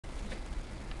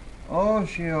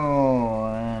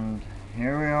Oshio, and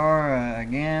here we are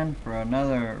again for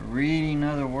another reading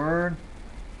of the Word,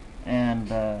 and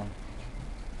I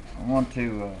want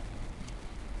to,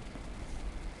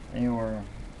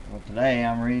 today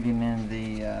I'm reading in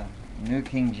the New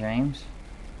King James,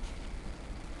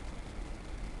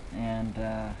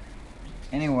 and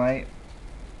anyway,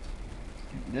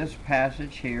 this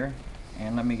passage here,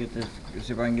 and let me get this,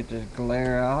 see if I can get this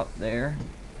glare out there,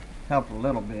 help a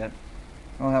little bit.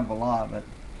 Won't help a lot, but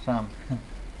some.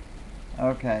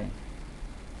 Okay,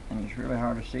 and it's really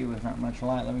hard to see with not much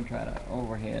light. Let me try to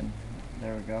overhead.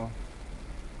 There we go.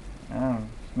 Oh,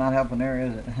 it's not helping there,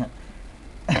 is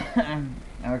it?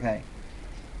 Okay,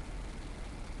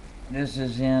 this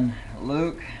is in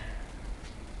Luke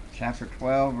chapter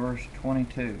 12 verse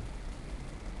 22,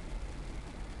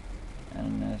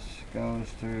 and this goes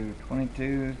through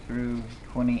 22 through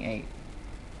 28.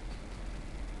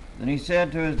 Then he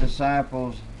said to his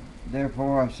disciples,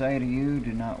 "Therefore I say to you,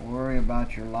 do not worry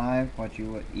about your life, what you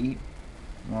will eat,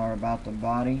 nor about the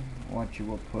body, what you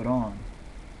will put on.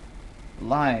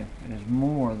 Life is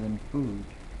more than food,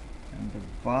 and the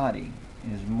body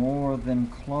is more than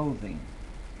clothing.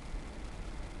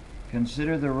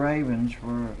 Consider the ravens,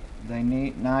 for they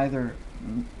need neither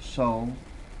sow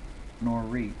nor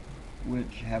reap,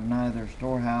 which have neither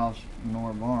storehouse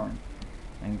nor barn,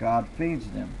 and God feeds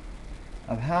them.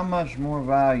 Of how much more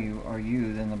value are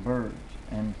you than the birds?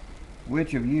 And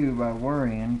which of you by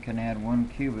worrying can add 1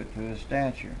 cubit to his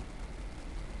stature?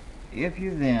 If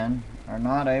you then are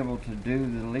not able to do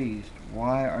the least,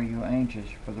 why are you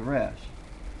anxious for the rest?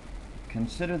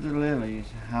 Consider the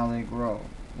lilies, how they grow.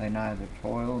 They neither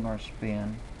toil nor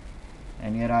spin.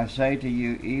 And yet I say to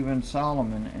you, even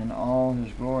Solomon in all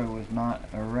his glory was not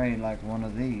arrayed like one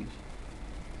of these.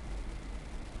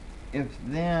 If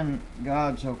then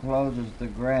God so clothes the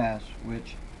grass,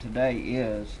 which today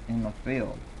is in the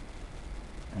field,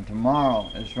 and tomorrow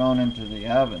is thrown into the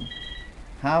oven,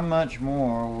 how much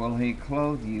more will he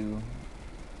clothe you,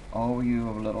 O you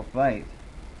of little faith?"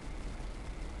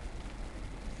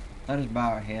 Let us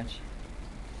bow our heads.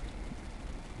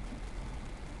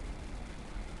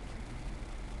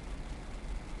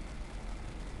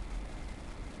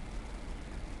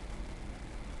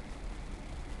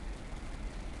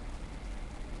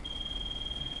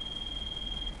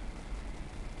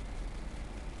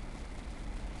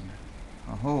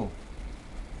 Oh,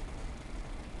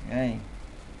 yay.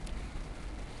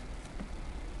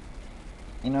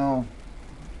 You know,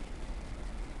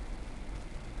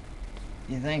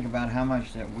 you think about how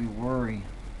much that we worry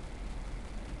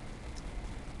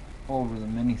over the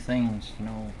many things,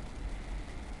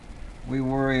 we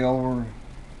worry over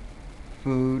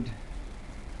food,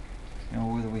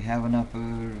 whether we have enough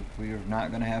food, if we are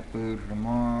not going to have food for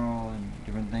tomorrow, and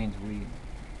different things. We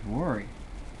worry.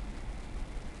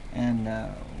 And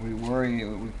we worry,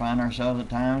 we find ourselves at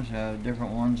times,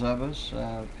 different ones of us,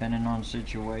 depending on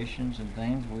situations and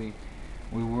things,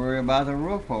 we worry about the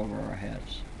roof over our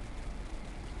heads.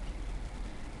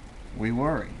 We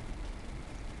worry.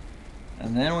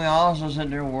 And then we also sit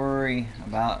there and worry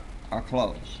about our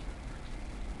clothes.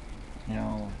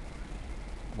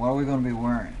 What are we going to be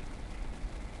wearing?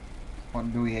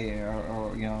 What do we,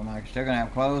 or am I still going to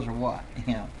have clothes or what?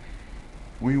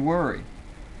 We worry.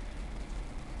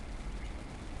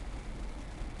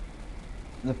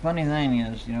 The funny thing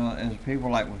is, as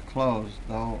people like with clothes,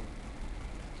 though,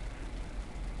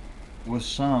 with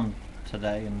some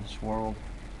today in this world,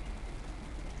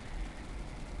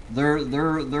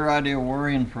 their idea of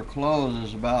worrying for clothes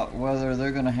is about whether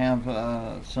they're going to have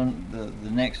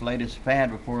the next latest fad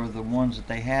before the ones that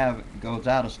they have goes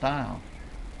out of style.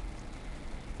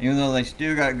 Even though they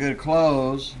still got good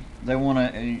clothes, they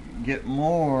want to get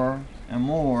more and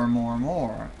more and more and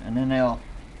more, and then they'll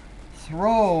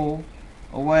throw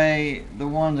away the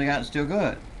ones that got still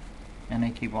good, and they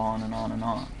keep on and on and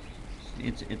on.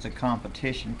 It's a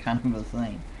competition kind of a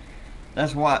thing.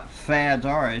 That's what fads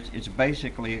are. It's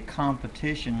basically a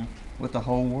competition with the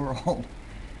whole world.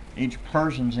 Each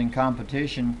person's in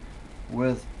competition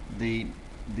with the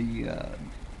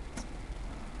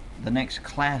next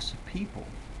class of people,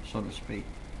 so to speak.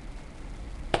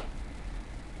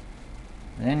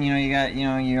 Then you got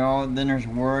then there's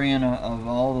worrying of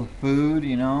all the food,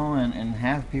 and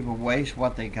half people waste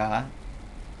what they got.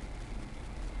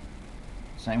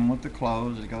 Same with the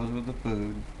clothes, it goes with the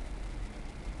food.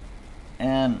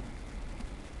 And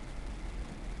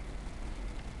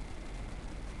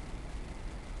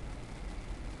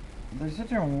they sit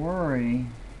there and worry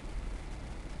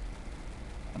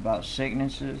about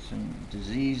sicknesses and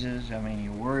diseases. I mean,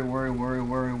 you worry, worry, worry,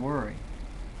 worry, worry.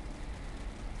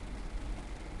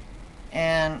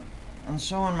 And And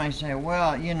someone may say,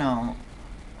 well,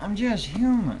 I'm just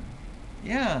human.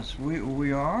 Yes,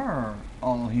 we are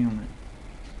all human.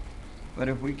 But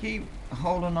if we keep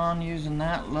holding on using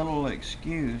that little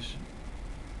excuse,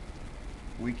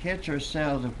 we catch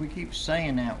ourselves. If we keep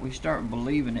saying that, we start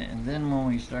believing it. And then when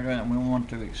we start doing it, we want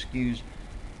to excuse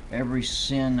every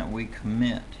sin that we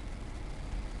commit.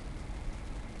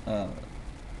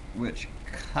 Which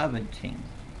coveting.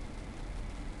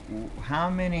 How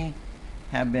many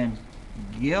have been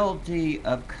guilty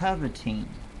of coveting?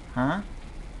 Huh?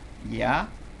 Yeah?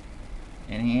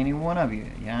 Any one of you,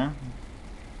 yeah?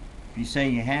 If you say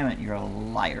you haven't, you're a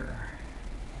liar.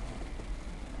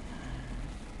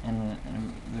 And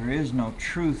there is no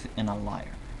truth in a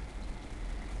liar.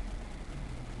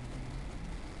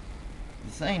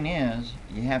 The thing is,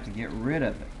 you have to get rid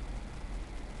of it.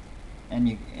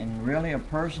 And really, a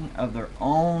person of their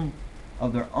own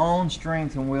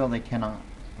strength and will, they cannot.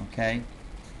 Okay?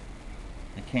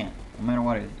 They can't. No matter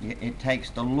what it is. It takes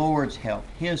the Lord's help,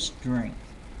 His strength,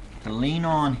 to lean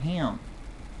on Him.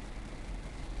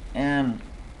 And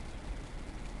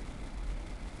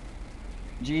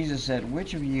Jesus said,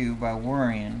 which of you, by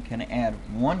worrying, can add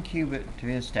 1 cubit to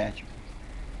his stature?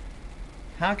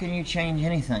 How can you change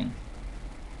anything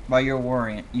by your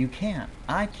worrying? You can't.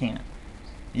 I can't.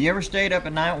 You ever stayed up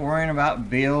at night worrying about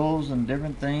bills and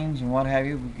different things and what have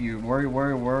you? You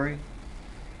worry.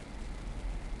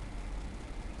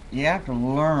 You have to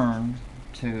learn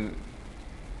to,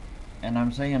 and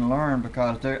I'm saying learn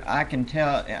because I can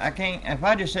tell, I can't, if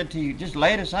I just said to you, just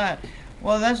lay it aside,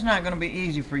 well, that's not going to be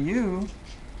easy for you,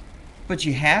 but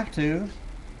you have to.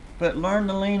 But learn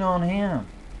to lean on Him.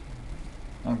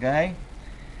 Okay?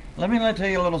 Let me tell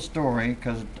you a little story,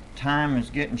 because time is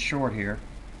getting short here.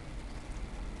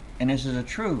 And this is a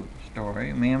true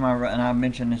story. And I've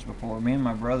mentioned this before. Me and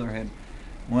my brother had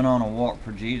went on a walk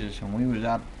for Jesus, and we was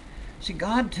out. See,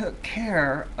 God took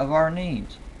care of our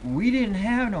needs. We didn't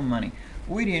have no money.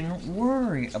 We didn't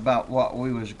worry about what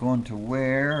we was going to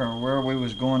wear, or where we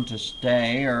was going to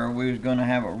stay, or we was going to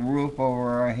have a roof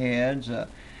over our heads.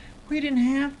 We didn't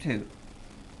have to,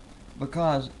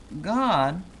 because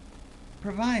God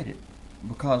provided.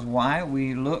 Because why?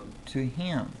 We looked to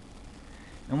Him.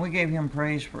 And we gave Him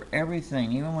praise for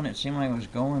everything, even when it seemed like it was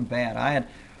going bad.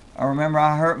 I remember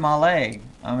I hurt my leg.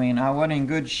 I mean, I wasn't in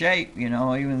good shape,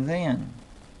 even then.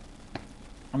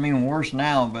 I mean, worse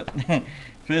now, but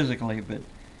physically, but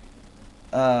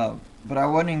I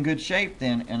wasn't in good shape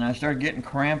then, and I started getting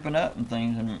cramping up and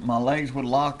things, and my legs would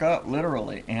lock up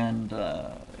literally, and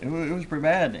it was pretty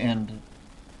bad.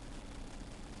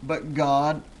 But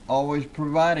God always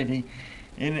provided.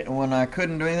 When I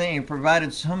couldn't do anything, He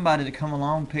provided somebody to come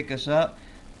along, pick us up,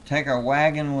 take our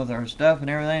wagon with our stuff and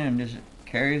everything, and just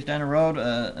carry us down the road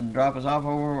and drop us off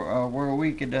over where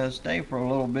we could stay for a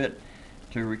little bit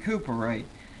to recuperate.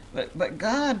 But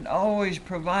God always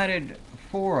provided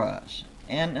for us.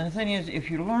 And the thing is, if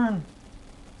you learn,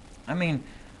 I mean,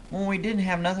 when we didn't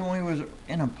have nothing, we was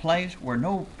in a place where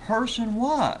no person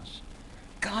was,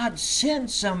 God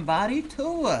sent somebody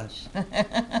to us.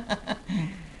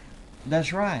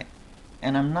 That's right.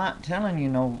 And I'm not telling you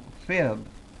no fib.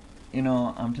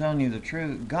 I'm telling you the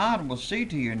truth. God will see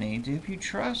to your needs if you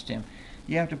trust Him.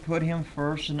 You have to put Him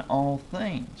first in all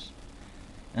things.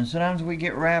 And sometimes we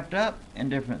get wrapped up in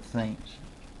different things.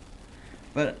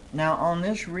 But now on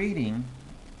this reading,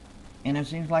 and it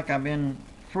seems like I've been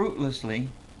fruitlessly,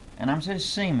 and I'm saying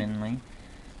seemingly,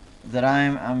 that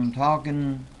I'm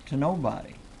talking to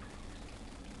nobody.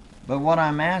 But what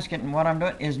I'm asking and what I'm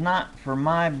doing is not for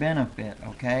my benefit,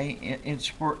 okay? It's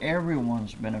for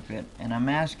everyone's benefit. And I'm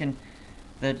asking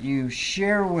that you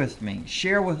share with me,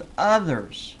 share with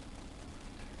others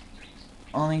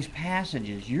on these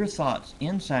passages, your thoughts,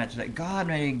 insights that God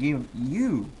may give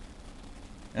you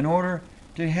in order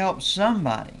to help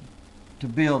somebody, to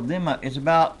build them up. It's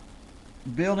about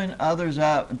building others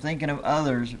up and thinking of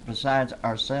others besides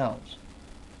ourselves.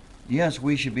 Yes,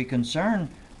 we should be concerned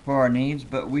for our needs,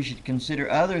 but we should consider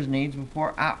others' needs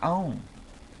before our own.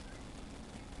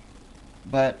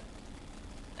 But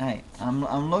hey,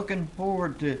 I'm looking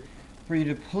forward for you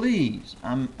to please.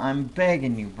 I'm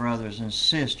begging you, brothers and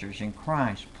sisters in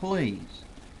Christ, please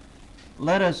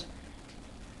let us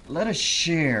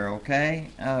share. Okay,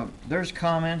 there's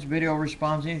comments, video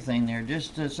response, anything there,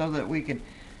 just so that we can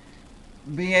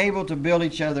be able to build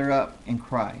each other up in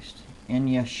Christ, in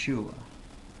Yeshua.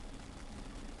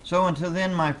 So until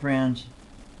then, my friends,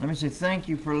 let me say thank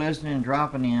you for listening and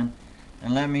dropping in.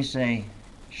 And let me say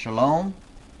shalom,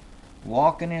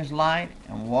 walk in His light,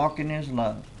 and walk in His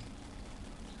love.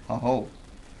 Ho-ho.